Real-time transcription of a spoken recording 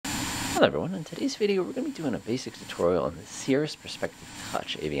Hello everyone, in today's video we're going to be doing a basic tutorial on the Cirrus Perspective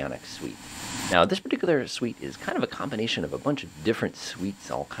Touch avionics suite. Now this particular suite is kind of a combination of a bunch of different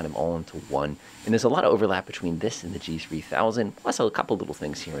suites all into one, and there's a lot of overlap between this and the G3000, plus a couple little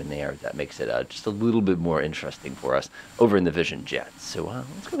things here and there that makes it just a little bit more interesting for us over in the Vision Jet. So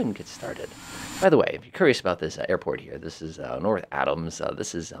let's go ahead and get started. By the way, if you're curious about this airport here, this is North Adams.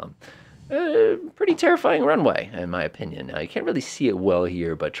 This is pretty terrifying runway, in my opinion. Now, you can't really see it well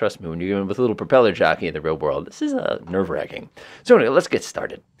here, but trust me, when you're going with a little propeller jockey in the real world, this is nerve-wracking. So anyway, let's get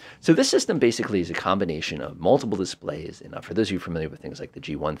started. So this system basically is a combination of multiple displays, and for those of you familiar with things like the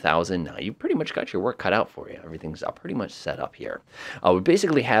G1000, you pretty much got your work cut out for you. Everything's pretty much set up here. We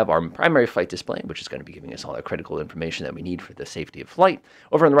basically have our primary flight display, which is going to be giving us all the critical information that we need for the safety of flight.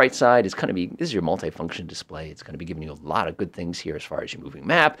 Over on the right side is this is your multifunction display. It's going to be giving you a lot of good things here as far as your moving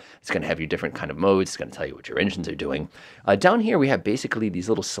map. It's going to have your different kind of modes. It's going to tell you what your engines are doing. Down here we have basically these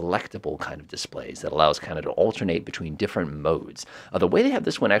little selectable kind of displays that allows kind of to alternate between different modes. The way they have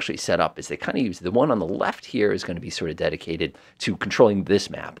this one actually set up is they kind of use the one on the left here is going to be sort of dedicated to controlling this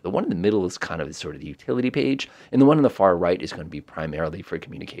map. The one in the middle is kind of sort of the utility page, and the one on the far right is going to be primarily for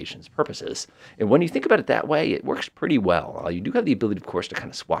communications purposes. And when you think about it that way, it works pretty well. You do have the ability, of course, to kind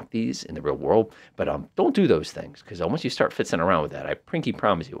of swap these in the real world, but don't do those things, because once you start fitzing around with that, I pinky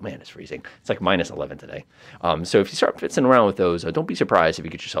promise you, oh man, it's freezing. It's like minus 11 today. So if you start fitzing around with those, don't be surprised if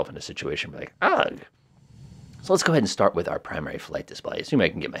you get yourself in a situation like, So let's go ahead and start with our primary flight display. Assume I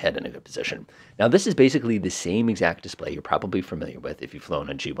can get my head in a good position. Now this is basically the same exact display you're probably familiar with if you've flown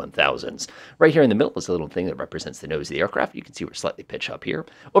on G1000s. Right here in the middle is a little thing that represents the nose of the aircraft. You can see we're slightly pitched up here.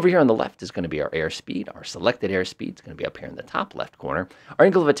 Over here on the left is going to be our airspeed. Our selected airspeed is going to be up here in the top left corner. Our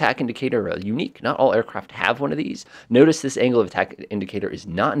angle of attack indicator, unique. Not all aircraft have one of these. Notice this angle of attack indicator is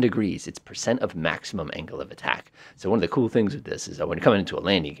not in degrees. It's percent of maximum angle of attack. So one of the cool things with this is that when you're coming into a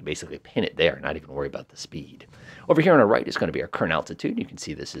landing, you can basically pin it there, not even worry about the speed. Over here on our right is going to be our current altitude. You can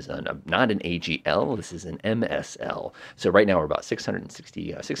see this is not an AGL, this is an MSL. So right now we're about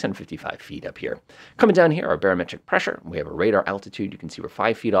 655 feet up here. Coming down here, our barometric pressure. We have a radar altitude. You can see we're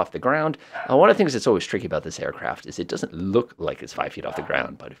 5 feet off the ground. One of the things that's always tricky about this aircraft is it doesn't look like it's 5 feet off the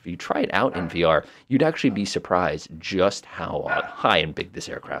ground, but if you try it out in VR, you'd actually be surprised just how high and big this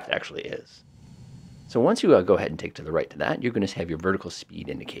aircraft actually is. So once you go ahead and take to the right to that, you're going to have your vertical speed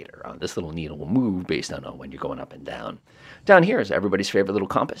indicator. This little needle will move based on when you're going up and down. Down here is everybody's favorite little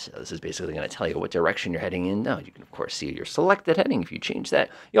compass. This is basically going to tell you what direction you're heading in. Now you can of course see your selected heading if you change that.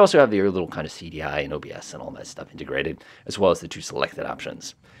 You also have your little kind of CDI and OBS and all that stuff integrated, as well as the two selected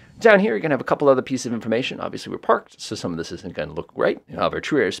options. Down here, you're going to have a couple other pieces of information. Obviously, we're parked, so some of this isn't going to look right. You have our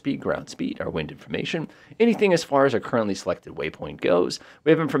true airspeed, ground speed, our wind information, anything as far as our currently selected waypoint goes.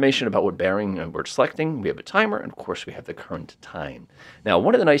 We have information about what bearing we're selecting. We have a timer, and of course, we have the current time. Now,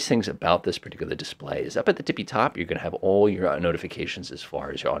 one of the nice things about this particular display is up at the tippy top, you're going to have all your notifications as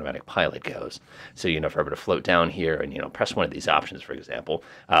far as your automatic pilot goes. So, if I were to float down here and, press one of these options, for example,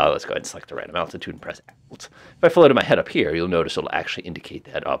 let's go ahead and select a random altitude and press Alt. If I floated my head up here, you'll notice it'll actually indicate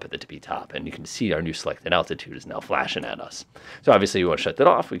that up at the tippy top, and you can see our new selected altitude is now flashing at us. So obviously we want to shut that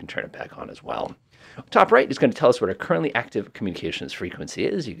off. We can turn it back on as well. Top right is going to tell us what our currently active communications frequency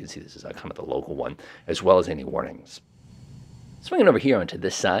is. You can see this is kind of the local one, as well as any warnings. Swinging over here onto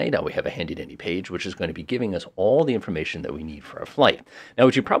this side, we have a handy-dandy page, which is going to be giving us all the information that we need for our flight. Now,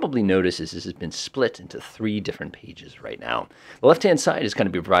 what you probably notice is this has been split into 3 different pages right now. The left-hand side is going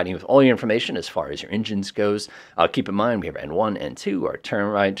to be providing you with all your information as far as your engines goes. Keep in mind, we have N1, N2, our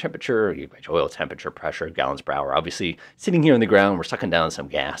turbine temperature, your oil temperature, pressure, gallons per hour. Obviously, sitting here on the ground, we're sucking down some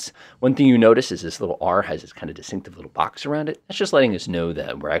gas. One thing you notice is this little R has this kind of distinctive little box around it. That's just letting us know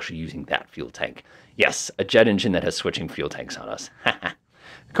that we're actually using that fuel tank. Yes, a jet engine that has switching fuel tanks on us.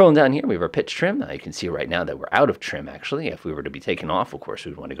 Scrolling down here, we have our pitch trim. You can see right now that we're out of trim, actually. If we were to be taken off, of course,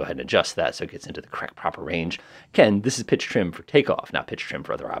 we'd want to go ahead and adjust that so it gets into the correct proper range. Again, this is pitch trim for takeoff, not pitch trim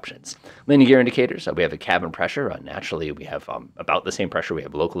for other options. Landing gear indicators, we have a cabin pressure. Naturally, we have about the same pressure we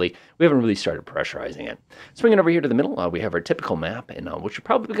have locally. We haven't really started pressurizing it. Swinging over here to the middle, we have our typical map, and what you're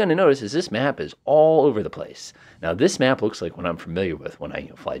probably going to notice is this map is all over the place. Now, this map looks like what I'm familiar with when I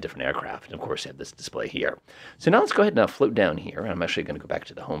fly different aircraft, and of course, I have this display here. So now let's go ahead and float down here, and I'm actually going to go back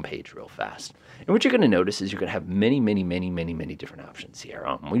to the home page real fast. And what you're going to notice is you're going to have many different options here.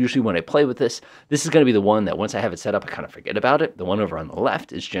 Usually when I play with this is going to be the one that once I have it set up, I kind of forget about it. The one over on the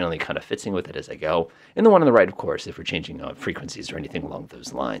left is generally kind of fitzing with it as I go. And the one on the right, of course, if we're changing frequencies or anything along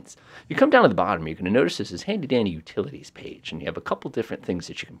those lines. If you come down to the bottom, you're going to notice this is handy-dandy utilities page, and you have a couple different things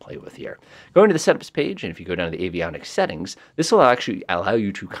that you can play with here. Go into the setups page, and if you go down to the avionics settings, this will actually allow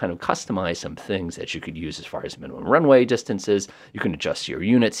you to kind of customize some things that you could use as far as minimum runway distances. You can adjust your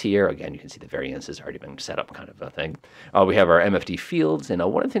units here. Again, you can see the variance has already been set up kind of a thing. We have our MFD fields, and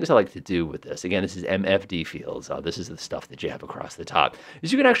one of the things I like to do with this, again, this is MFD fields. This is the stuff that you have across the top,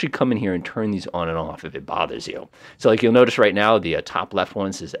 is you can actually come in here and turn these on and off if it bothers you. So like you'll notice right now, the top left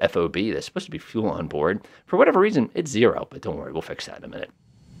one says FOB. That's supposed to be fuel on board. For whatever reason, it's 0, but don't worry, we'll fix that in a minute.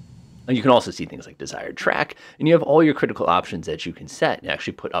 And you can also see things like desired track, and you have all your critical options that you can set and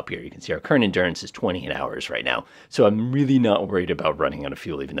actually put up here. You can see our current endurance is 28 hours right now. So I'm really not worried about running out of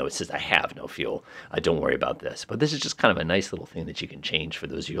fuel, even though it says I have no fuel. Don't worry about this. But this is just kind of a nice little thing that you can change for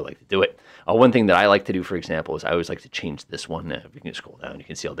those of you who like to do it. One thing that I like to do, for example, is I always like to change this one. If you can scroll down, you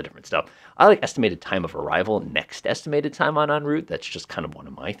can see all the different stuff. I like estimated time of arrival, next estimated time on en route. That's just kind of one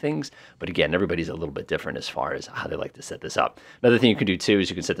of my things. But again, everybody's a little bit different as far as how they like to set this up. Another thing you can do too is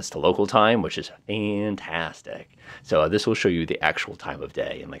you can set this to local time, which is fantastic. So this will show you the actual time of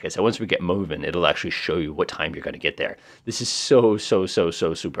day. And like I said, once we get moving, it'll actually show you what time you're going to get there. This is so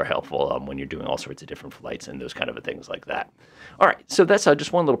super helpful when you're doing all sorts of different flights and those kind of things like that. All right, so that's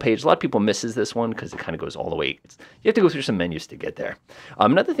just one little page. A lot of people misses this one because it kind of goes all the way. You have to go through some menus to get there.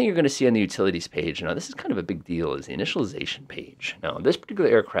 Another thing you're going to see on the utilities page, now this is kind of a big deal, is the initialization page. Now this particular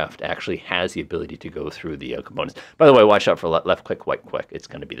aircraft actually has the ability to go through the components. By the way, watch out for left click, right click. It's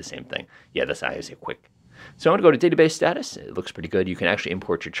going to be the same thing. Yeah, that's how I say quick. So I'm going to go to database status. It looks pretty good. You can actually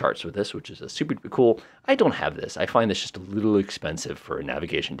import your charts with this, which is super cool. I don't have this. I find this just a little expensive for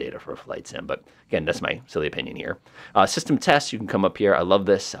navigation data for a flight sim, but again, that's my silly opinion here. System tests, you can come up here. I love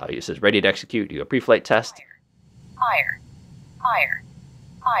this. It says ready to execute. You go pre-flight test. Higher, higher,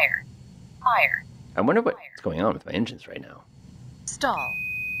 higher, higher. I wonder what's going on with my engines right now. Stall,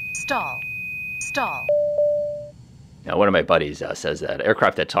 stall, stall. Now, one of my buddies says that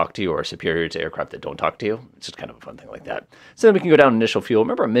aircraft that talk to you are superior to aircraft that don't talk to you. It's just kind of a fun thing like that. So then we can go down initial fuel.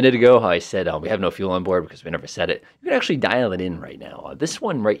 Remember a minute ago how I said we have no fuel on board because we never said it? You can actually dial it in right now. This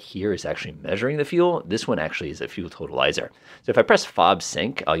one right here is actually measuring the fuel. This one actually is a fuel totalizer. So if I press FOB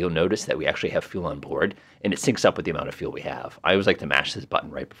sync, you'll notice that we actually have fuel on board, and it syncs up with the amount of fuel we have. I always like to mash this button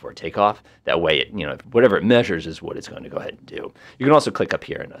right before takeoff. That way, whatever it measures is what it's going to go ahead and do. You can also click up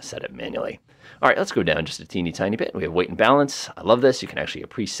here and set it manually. All right, let's go down just a teeny tiny bit. We have weight and balance. I love this. You can actually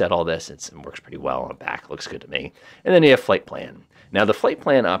preset all this. It works pretty well on the back. Looks good to me. And then you have flight plan. Now, the flight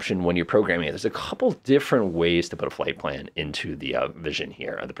plan option, when you're programming it, there's a couple different ways to put a flight plan into the vision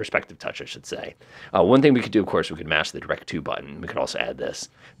here, or the perspective touch, I should say. One thing we could do, of course, we could mash the direct to button. We could also add this.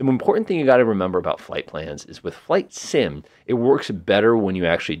 The important thing you got to remember about flight plans is with Flight Sim, it works better when you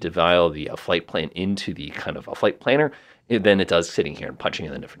actually dial the flight plan into the kind of a flight planner than it does sitting here and punching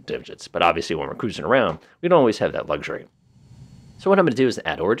in the different digits. But obviously, when we're cruising around, we don't always have that luxury. So what I'm going to do is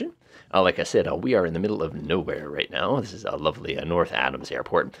add origin. Like I said, we are in the middle of nowhere right now. This is a lovely North Adams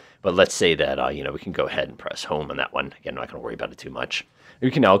Airport. But let's say that, we can go ahead and press home on that one. Again, I'm not going to worry about it too much.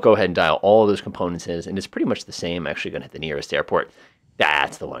 You can now go ahead and dial all those components in, and it's pretty much the same. I'm actually going to hit the nearest airport.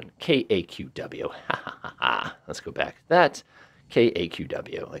 That's the one, KAQW. Ha, ha, ha, ha. Let's go back to that.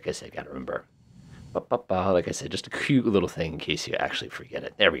 KAQW. Like I said, got to remember. Like I said, just a cute little thing in case you actually forget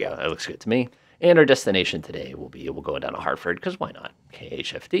it. There we go. That looks good to me. And our destination today will be, we'll go down to Hartford, because why not?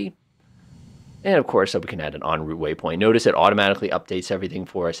 KHFD. And of course, we can add an en route waypoint. Notice it automatically updates everything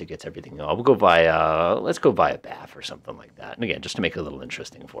for us. It gets everything. We'll go via, let's go via BAF or something like that. And again, just to make it a little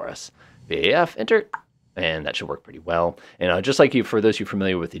interesting for us. VAF, enter. And that should work pretty well. And just like for those of you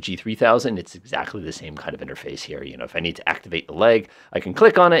familiar with the G3000, it's exactly the same kind of interface here. If I need to activate the leg, I can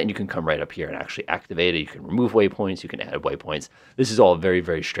click on it and you can come right up here and actually activate it. You can remove waypoints, you can add waypoints. This is all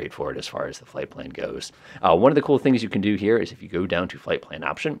very straightforward as far as the flight plan goes. One of the cool things you can do here is if you go down to flight plan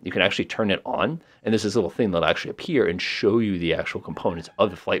option, you can actually turn it on. And there's this little thing that'll actually appear and show you the actual components of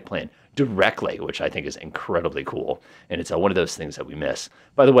the flight plan directly, which I think is incredibly cool. And it's one of those things that we miss.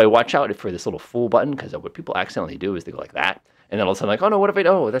 By the way, watch out for this little full button, because what people accidentally do is they go like that. And then all of a sudden, like, oh no, what if I,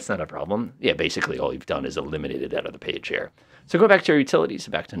 oh, that's not a problem. Yeah, basically all you've done is eliminated that other page here. So go back to our utilities,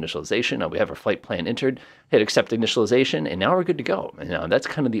 back to initialization. We have our flight plan entered, hit accept initialization, and now we're good to go. And that's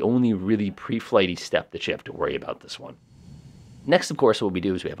kind of the only really pre-flighty step that you have to worry about this one. Next, of course, what we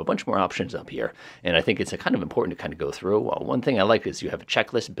do is we have a bunch more options up here, and I think it's kind of important to kind of go through. One thing I like is you have a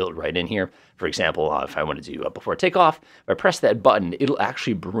checklist built right in here. For example, if I want to do before takeoff, if I press that button, it'll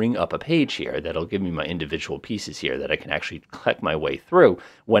actually bring up a page here that'll give me my individual pieces here that I can actually click my way through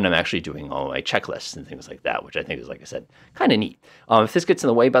when I'm actually doing all my checklists and things like that, which I think is, like I said, kind of neat. If this gets in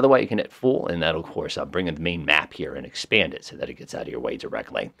the way, by the way, you can hit full, and that'll, of course, bring in the main map here and expand it so that it gets out of your way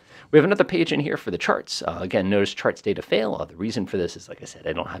directly. We have another page in here for the charts. Again, notice charts data fail. The reason reason for this is, like I said,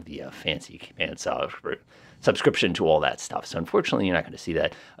 I don't have the fancy pants subscription to all that stuff. So unfortunately, you're not going to see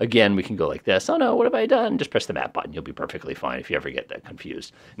that. Again, we can go like this. Oh no, what have I done? Just press the map button. You'll be perfectly fine if you ever get that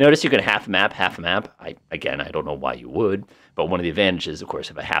confused. Notice you can half map, half map. Again, I don't know why you would, but one of the advantages, of course,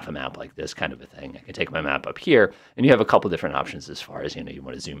 of a half a map like this kind of a thing, I can take my map up here, and you have a couple different options as far as, you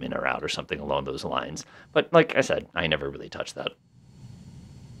want to zoom in or out or something along those lines. But like I said, I never really touched that.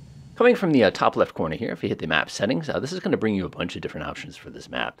 Coming from the top left corner here, if you hit the map settings, this is going to bring you a bunch of different options for this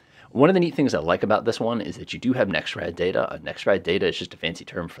map. One of the neat things I like about this one is that you do have NextRad data. NextRad data is just a fancy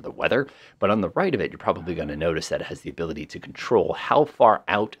term for the weather, but on the right of it, you're probably going to notice that it has the ability to control how far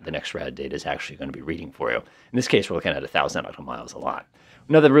out the NextRad data is actually going to be reading for you. In this case, we're looking at 1,000 nautical miles a lot.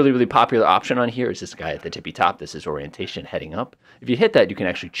 Another really, really popular option on here is this guy at the tippy top. This is orientation heading up. If you hit that, you can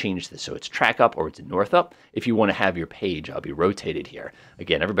actually change this so it's track up or it's north up if you want to have your page be rotated here.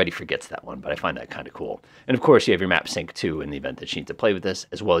 Again, everybody forgets that one, but I find that kind of cool. And of course, you have your map sync too in the event that you need to play with this,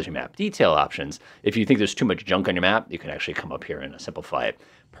 as well as your map detail options. If you think there's too much junk on your map, you can actually come up here and simplify it.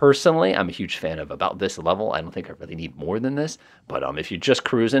 Personally, I'm a huge fan of about this level. I don't think I really need more than this, but if you're just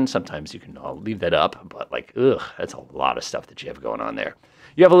cruising, sometimes you can leave that up, but like, ugh, that's a lot of stuff that you have going on there.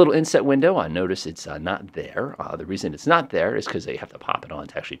 You have a little inset window. I notice it's not there. The reason it's not there is because they have to pop it on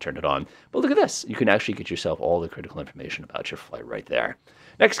to actually turn it on. But look at this. You can actually get yourself all the critical information about your flight right there.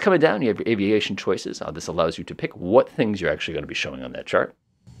 Next, coming down, you have your aviation choices. This allows you to pick what things you're actually going to be showing on that chart.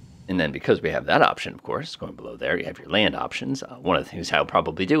 And then because we have that option, of course, going below there, you have your land options. One of the things I'll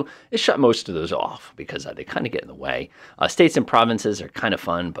probably do is shut most of those off because they kind of get in the way. States and provinces are kind of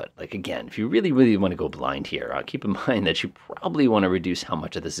fun, but like again, if you really, really want to go blind here, keep in mind that you probably want to reduce how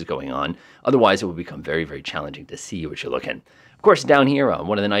much of this is going on. Otherwise, it will become very, very challenging to see what you're looking. Of course, down here,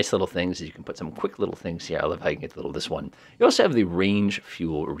 one of the nice little things is you can put some quick little things here. I love how you can get the little this one. You also have the range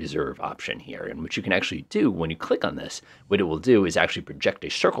fuel reserve option here, and what you can actually do when you click on this, what it will do is actually project a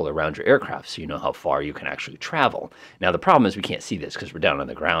circle around your aircraft so you know how far you can actually travel. Now, the problem is we can't see this because we're down on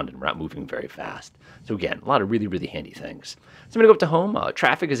the ground and we're not moving very fast. So again, a lot of really, really handy things. So I'm going to go up to home.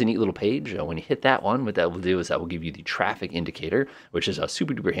 Traffic is a neat little page. When you hit that one, what that will do is that will give you the traffic indicator, which is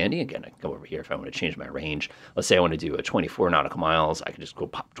super duper handy. Again, I can go over here if I want to change my range. Let's say I want to do a 24 nautical miles. I can just go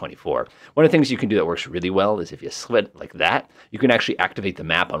pop 24. One of the things you can do that works really well is if you slit it like that, you can actually activate the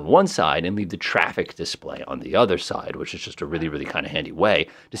map on one side and leave the traffic display on the other side, which is just a really, really kind of handy way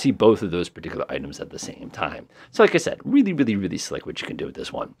to see both of those particular items at the same time. So like I said, really, really, really slick what you can do with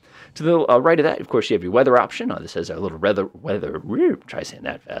this one. To the right of that, of course, you have your weather option. This has a little try saying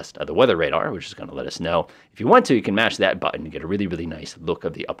that fast. The weather radar, which is going to let us know. If you want to, you can match that button and get a really, really nice look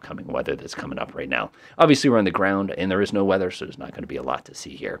of the upcoming weather that's coming up right now. Obviously, we're on the ground and there is no weather, so there's not going to be a lot to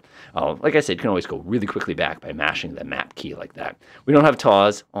see here. Like I said, you can always go really quickly back by mashing the map key like that. We don't have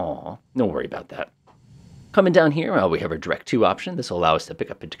TAWS. Aw, don't worry about that. Coming down here, we have our Direct To option. This will allow us to pick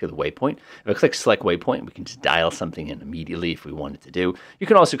a particular waypoint. If I click Select Waypoint, we can just dial something in immediately if we wanted to do. You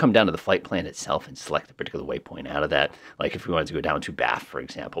can also come down to the flight plan itself and select a particular waypoint out of that. Like if we wanted to go down to Bath, for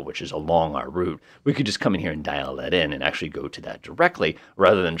example, which is along our route, we could just come in here and dial that in and actually go to that directly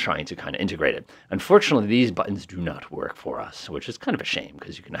rather than trying to kind of integrate it. Unfortunately, these buttons do not work for us, which is kind of a shame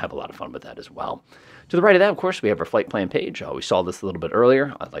because you can have a lot of fun with that as well. To the right of that, of course, we have our flight plan page. We saw this a little bit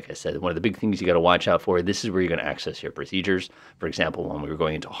earlier. Like I said, one of the big things you got to watch out for, this is where you're going to access your procedures. For example, when we were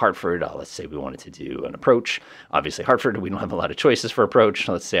going into Hartford, let's say we wanted to do an approach. Obviously, Hartford, we don't have a lot of choices for approach.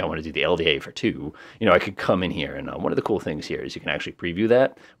 Let's say I want to do the LDA for 2. I could come in here, and one of the cool things here is you can actually preview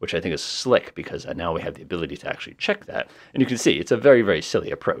that, which I think is slick because now we have the ability to actually check that. And you can see it's a very, very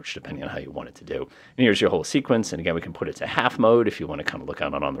silly approach depending on how you want it to do. And here's your whole sequence. And again, we can put it to half mode if you want to kind of look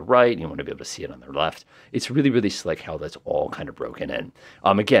at it on the right and you want to be able to see it on the left. It's really, really slick how that's all kind of broken in.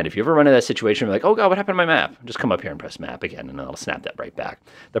 Again, if you ever run into that situation, you're like, oh God, what happened to my map? Just come up here and press map again, and I'll snap that right back.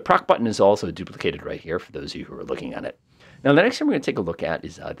 The proc button is also duplicated right here for those of you who are looking at it. Now, the next thing we're going to take a look at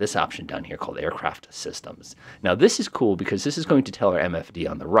is this option down here called Aircraft Systems. Now, this is cool because this is going to tell our MFD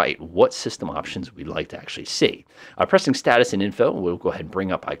on the right what system options we'd like to actually see. Pressing Status and Info, we'll go ahead and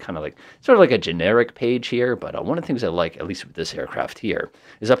bring up kind of like sort of like a generic page here, but one of the things I like, at least with this aircraft here,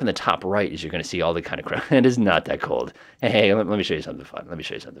 is up in the top right is you're going to see all the kind of crap. It is not that cold. Hey, let me show you something fun. Let me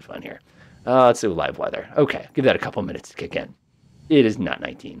show you something fun here. Let's do live weather. Okay, give that a couple minutes to kick in. It is not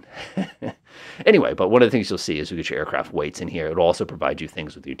 19. Anyway, but one of the things you'll see is you get your aircraft weights in here. It'll also provide you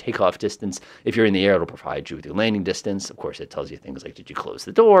things with your takeoff distance. If you're in the air, it'll provide you with your landing distance. Of course, it tells you things like, did you close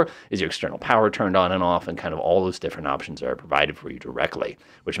the door? Is your external power turned on and off? And kind of all those different options are provided for you directly,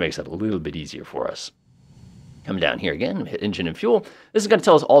 which makes it a little bit easier for us. Come down here again, hit engine and fuel. This is going to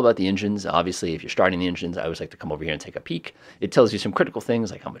tell us all about the engines. Obviously, if you're starting the engines, I always like to come over here and take a peek. It tells you some critical things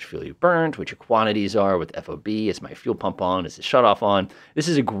like how much fuel you burned, what your quantities are with FOB, is my fuel pump on, is the shutoff on. This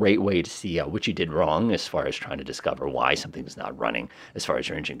is a great way to see what you did wrong as far as trying to discover why something's not running as far as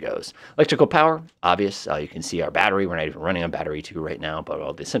your engine goes. Electrical power, obvious. You can see our battery. We're not even running on battery 2 right now, but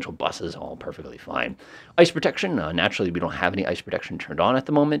all the central buses all perfectly fine. Ice protection, naturally we don't have any ice protection turned on at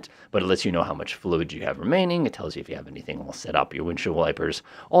the moment, but it lets you know how much fluid you have remaining. It tells you if you have anything all set up, your windshield wipers,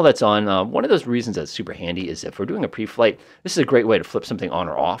 all that's on. One of those reasons that's super handy is if we're doing a pre-flight, this is a great way to flip something on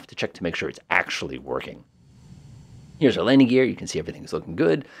or off to check to make sure it's actually working. Here's our landing gear. You can see everything's looking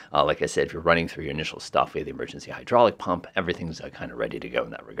good. Like I said, if you're running through your initial stuff, we have the emergency hydraulic pump. Everything's kind of ready to go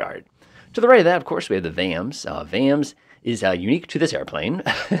in that regard. To the right of that, of course, we have the VAMs. VAMs is unique to this airplane.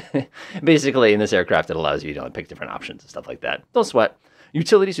 Basically, in this aircraft, it allows you to pick different options and stuff like that. Don't sweat.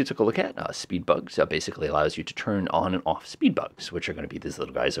 Utilities we took a look at, speed bugs, basically allows you to turn on and off speed bugs, which are going to be these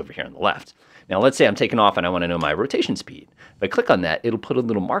little guys over here on the left. Now, let's say I'm taking off and I want to know my rotation speed. If I click on that, it'll put a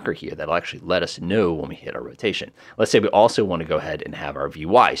little marker here that'll actually let us know when we hit our rotation. Let's say we also want to go ahead and have our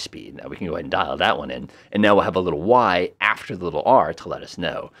VY speed. Now, we can go ahead and dial that one in, and now we'll have a little Y after the little R to let us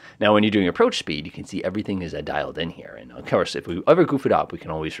know. Now, when you're doing approach speed, you can see everything is dialed in here. And of course, if we ever goof it up, we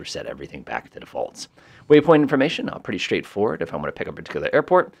can always reset everything back to defaults. Waypoint information, pretty straightforward. If I want to pick a particular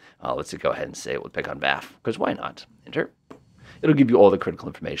airport, let's go ahead and say we'll pick on BAF, because why not? Enter. It'll give you all the critical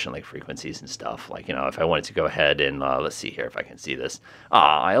information like frequencies and stuff. Like, if I wanted to go ahead and, let's see here if I can see this.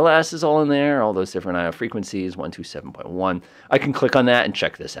 ILS is all in there, all those different frequencies, 127.1. I can click on that and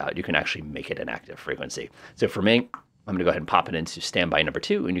check this out. You can actually make it an active frequency. So for me, I'm going to go ahead and pop it into standby number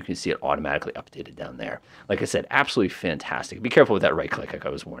 2, and you can see it automatically updated down there. Like I said, absolutely fantastic. Be careful with that right click, like I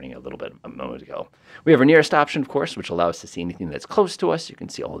was warning you a little bit a moment ago. We have our nearest option, of course, which allows us to see anything that's close to us. You can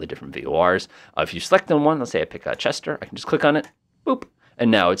see all the different VORs. If you select on one, let's say I pick Chester, I can just click on it, boop,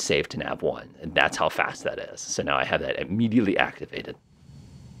 and now it's saved to nav1, and that's how fast that is. So now I have that immediately activated.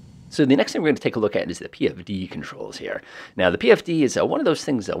 So the next thing we're going to take a look at is the PFD controls here. Now the PFD is one of those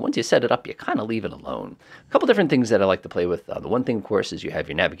things that once you set it up, you kind of leave it alone. A couple different things that I like to play with. The one thing, of course, is you have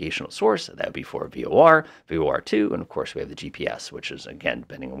your navigational source. That would be for VOR, VOR2, and of course we have the GPS, which is, again,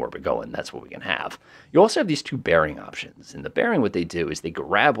 depending on where we're going, that's what we can have. You also have these 2 bearing options. And the bearing, what they do is they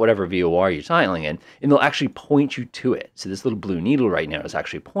grab whatever VOR you're dialing in, and they'll actually point you to it. So this little blue needle right now is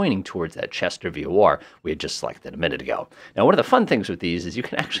actually pointing towards that Chester VOR we had just selected a minute ago. Now, one of the fun things with these is you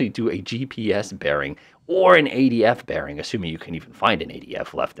can actually do a GPS bearing or an ADF bearing, assuming you can even find an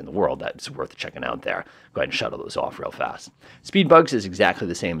ADF left in the world. That's worth checking out there. Go ahead and shuttle those off real fast. Speed bugs is exactly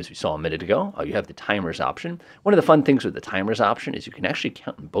the same as we saw a minute ago. You have the timers option. One of the fun things with the timers option is you can actually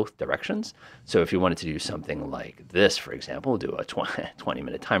count in both directions. So if you wanted to do something like this, for example, do a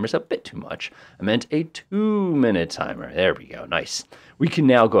 20-minute timer. Is a bit too much. I meant a 2-minute timer. There we go. Nice. We can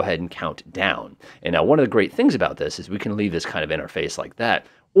now go ahead and count down. And now one of the great things about this is we can leave this kind of interface like that.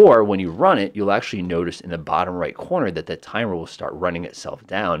 Or when you run it, you'll actually notice in the bottom right corner that the timer will start running itself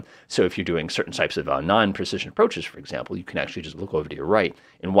down. So if you're doing certain types of non-precision approaches, for example, you can actually just look over to your right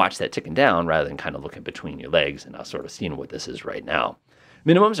and watch that ticking down rather than kind of looking between your legs and sort of seeing what this is right now.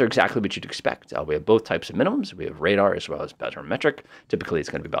 Minimums are exactly what you'd expect. We have both types of minimums. We have radar as well as barometric. Typically, it's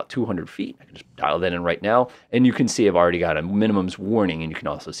going to be about 200 feet. I can just dial that in right now. And you can see I've already got a minimums warning, and you can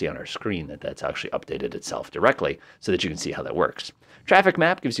also see on our screen that that's actually updated itself directly so that you can see how that works. Traffic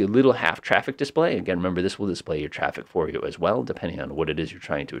map gives you a little half traffic display. Again, remember, this will display your traffic for you as well, depending on what it is you're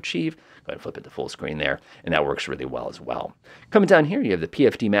trying to achieve. Go ahead and flip it to full screen there, and that works really well as well. Coming down here, you have the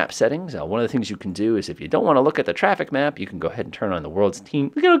PFD map settings. One of the things you can do is if you don't want to look at the traffic map, you can go ahead and turn on the world's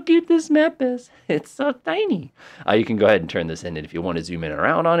team. Look how cute this map is. It's so tiny. You can go ahead and turn this in, and if you want to zoom in and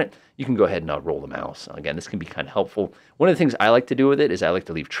around on it, you can go ahead and roll the mouse. Again, this can be kind of helpful. One of the things I like to do with it is I like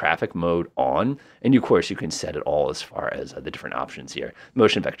to leave traffic mode on, and of course you can set it all as far as the different options here.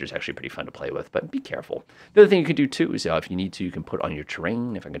 Motion vector is actually pretty fun to play with, but be careful. The other thing you can do too is if you need to, you can put on your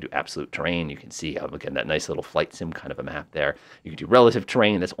terrain. If I'm going to do absolute terrain, you can see again that nice little flight sim kind of a map there. You can do relative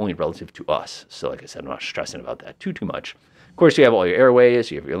terrain. That's only relative to us. So like I said, I'm not stressing about that too much. Of course, you have all your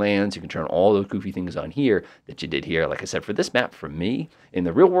airways, you have your lands, you can turn all those goofy things on here that you did here. Like I said, for this map, for me, in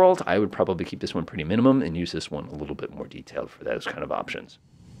the real world, I would probably keep this one pretty minimum and use this one a little bit more detailed for those kind of options.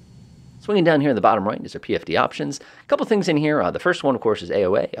 Swinging down here in the bottom right is our PFD options. A couple things in here. The first one, of course, is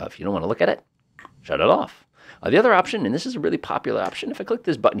AOA. If you don't want to look at it, shut it off. The other option, and this is a really popular option, if I click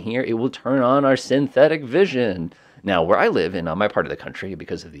this button here, it will turn on our synthetic vision. Now, where I live in my part of the country,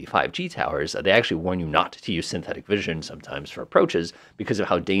 because of the 5G towers, they actually warn you not to use synthetic vision sometimes for approaches because of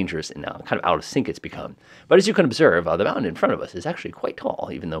how dangerous and kind of out of sync it's become. But as you can observe, the mountain in front of us is actually quite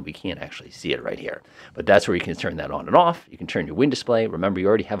tall, even though we can't actually see it right here. But that's where you can turn that on and off. You can turn your wind display. Remember, you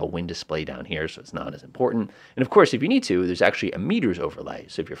already have a wind display down here, so it's not as important. And of course, if you need to, there's actually a meters overlay.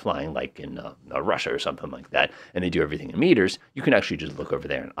 So if you're flying like in Russia or something like that, and they do everything in meters, you can actually just look over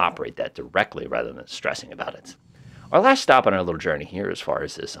there and operate that directly rather than stressing about it. Our last stop on our little journey here, as far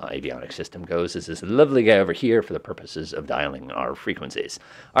as this avionics system goes, is this lovely guy over here for the purposes of dialing our frequencies.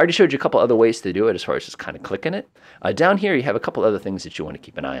 I already showed you a couple other ways to do it, as far as just kind of clicking it. Down here, you have a couple other things that you want to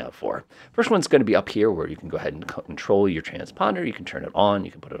keep an eye out for. First one's going to be up here, where you can go ahead and control your transponder. You can turn it on.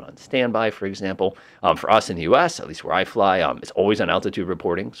 You can put it on standby, for example. For us in the U.S., at least where I fly, it's always on altitude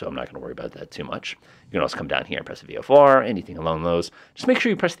reporting, so I'm not going to worry about that too much. You can also come down here and press the VFR, anything along those. Just make sure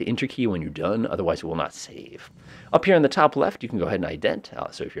you press the enter key when you're done, otherwise it will not save. Up here in the top left, you can go ahead and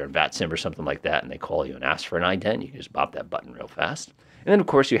ident. So if you're in VATSIM or something like that and they call you and ask for an ident, you can just bop that button real fast. And then, of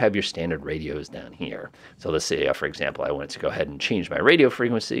course, you have your standard radios down here. So let's say, for example, I wanted to go ahead and change my radio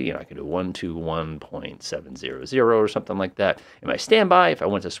frequency. I could do 121.700 or something like that. In my standby, if I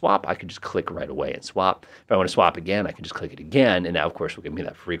want to swap, I could just click right away and swap. If I want to swap again, I can just click it again. And now, of course, will give me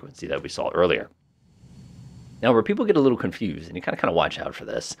that frequency that we saw earlier. Now, where people get a little confused, and you kind of watch out for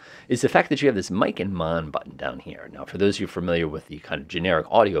this, is the fact that you have this mic and mon button down here. Now, for those of you familiar with the kind of generic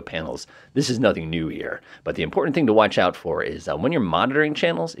audio panels, this is nothing new here. But the important thing to watch out for is when you're monitoring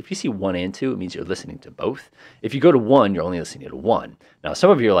channels, if you see 1 and 2, it means you're listening to both. If you go to 1, you're only listening to 1. Now, some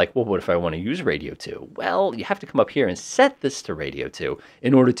of you are like, well, what if I want to use radio 2? Well, you have to come up here and set this to radio 2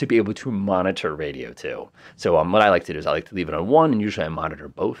 in order to be able to monitor radio 2. So what I like to do is I like to leave it on 1, and usually I monitor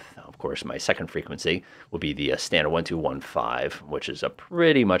both. Of course, my second frequency will be the standard 1215, which is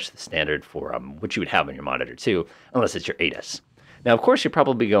pretty much the standard for what you would have on your monitor too, unless it's your ATIS. Now, of course, you're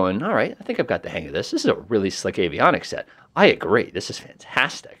probably going, all right, I think I've got the hang of this. This is a really slick avionics set. I agree. This is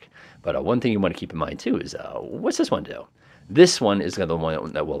fantastic. But one thing you want to keep in mind too is, what's this one do? This one is the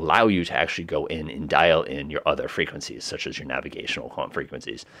one that will allow you to actually go in and dial in your other frequencies, such as your navigational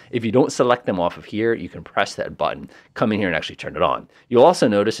frequencies. If you don't select them off of here, you can press that button, come in here and actually turn it on. You'll also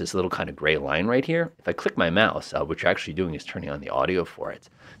notice this little kind of gray line right here. If I click my mouse, what you're actually doing is turning on the audio for it.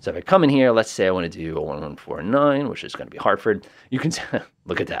 So if I come in here, let's say I want to do a 1149, which is going to be Hartford, you can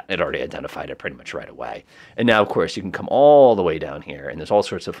look at that. It already identified it pretty much right away. And now, of course, you can come all the way down here, and there's all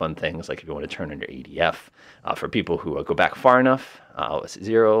sorts of fun things, like if you want to turn on your ADF. For people who go back far enough, let's see,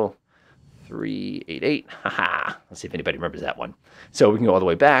 0388. Haha. Let's see if anybody remembers that one. So we can go all the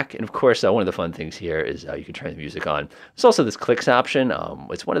way back. And of course, one of the fun things here is you can turn the music on. There's also this clicks option.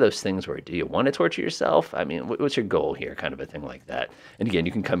 It's one of those things where, do you want to torture yourself? I mean, what's your goal here? Kind of a thing like that. And again,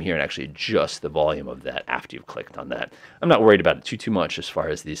 you can come here and actually adjust the volume of that after you've clicked on that. I'm not worried about it too much as far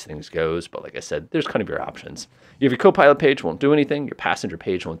as these things goes. But like I said, there's kind of your options. You have your co-pilot page, won't do anything. Your passenger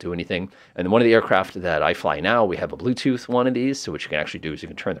page won't do anything. And one of the aircraft that I fly now, we have a Bluetooth one of these. So what you can actually do is you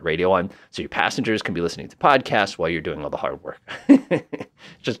can turn the radio on. So your passengers can be listening to podcasts while you're doing all the hard work.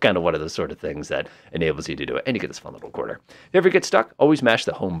 Just kind of one of those sort of things that enables you to do it. And you get this fun little recorder. If you ever get stuck, always mash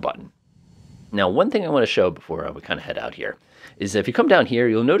the home button. Now, one thing I want to show before we kind of head out here is if you come down here,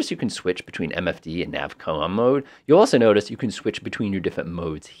 you'll notice you can switch between MFD and NavCom mode. You'll also notice you can switch between your different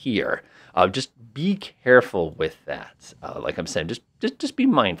modes here. Just be careful with that. Like I'm saying, just be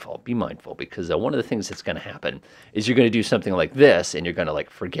mindful. Be mindful, because one of the things that's going to happen is you're going to do something like this, and you're going to like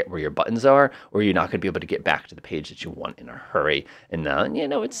forget where your buttons are, or you're not going to be able to get back to the page that you want in a hurry. And you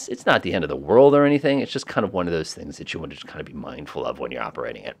know, it's not the end of the world or anything. It's just kind of one of those things that you want to just kind of be mindful of when you're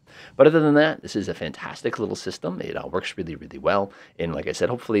operating it. But other than that, this is a fantastic little system. It works really, really well. And like I said,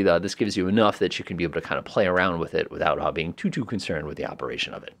 hopefully this gives you enough that you can be able to kind of play around with it without being too concerned with the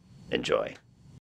operation of it. Enjoy.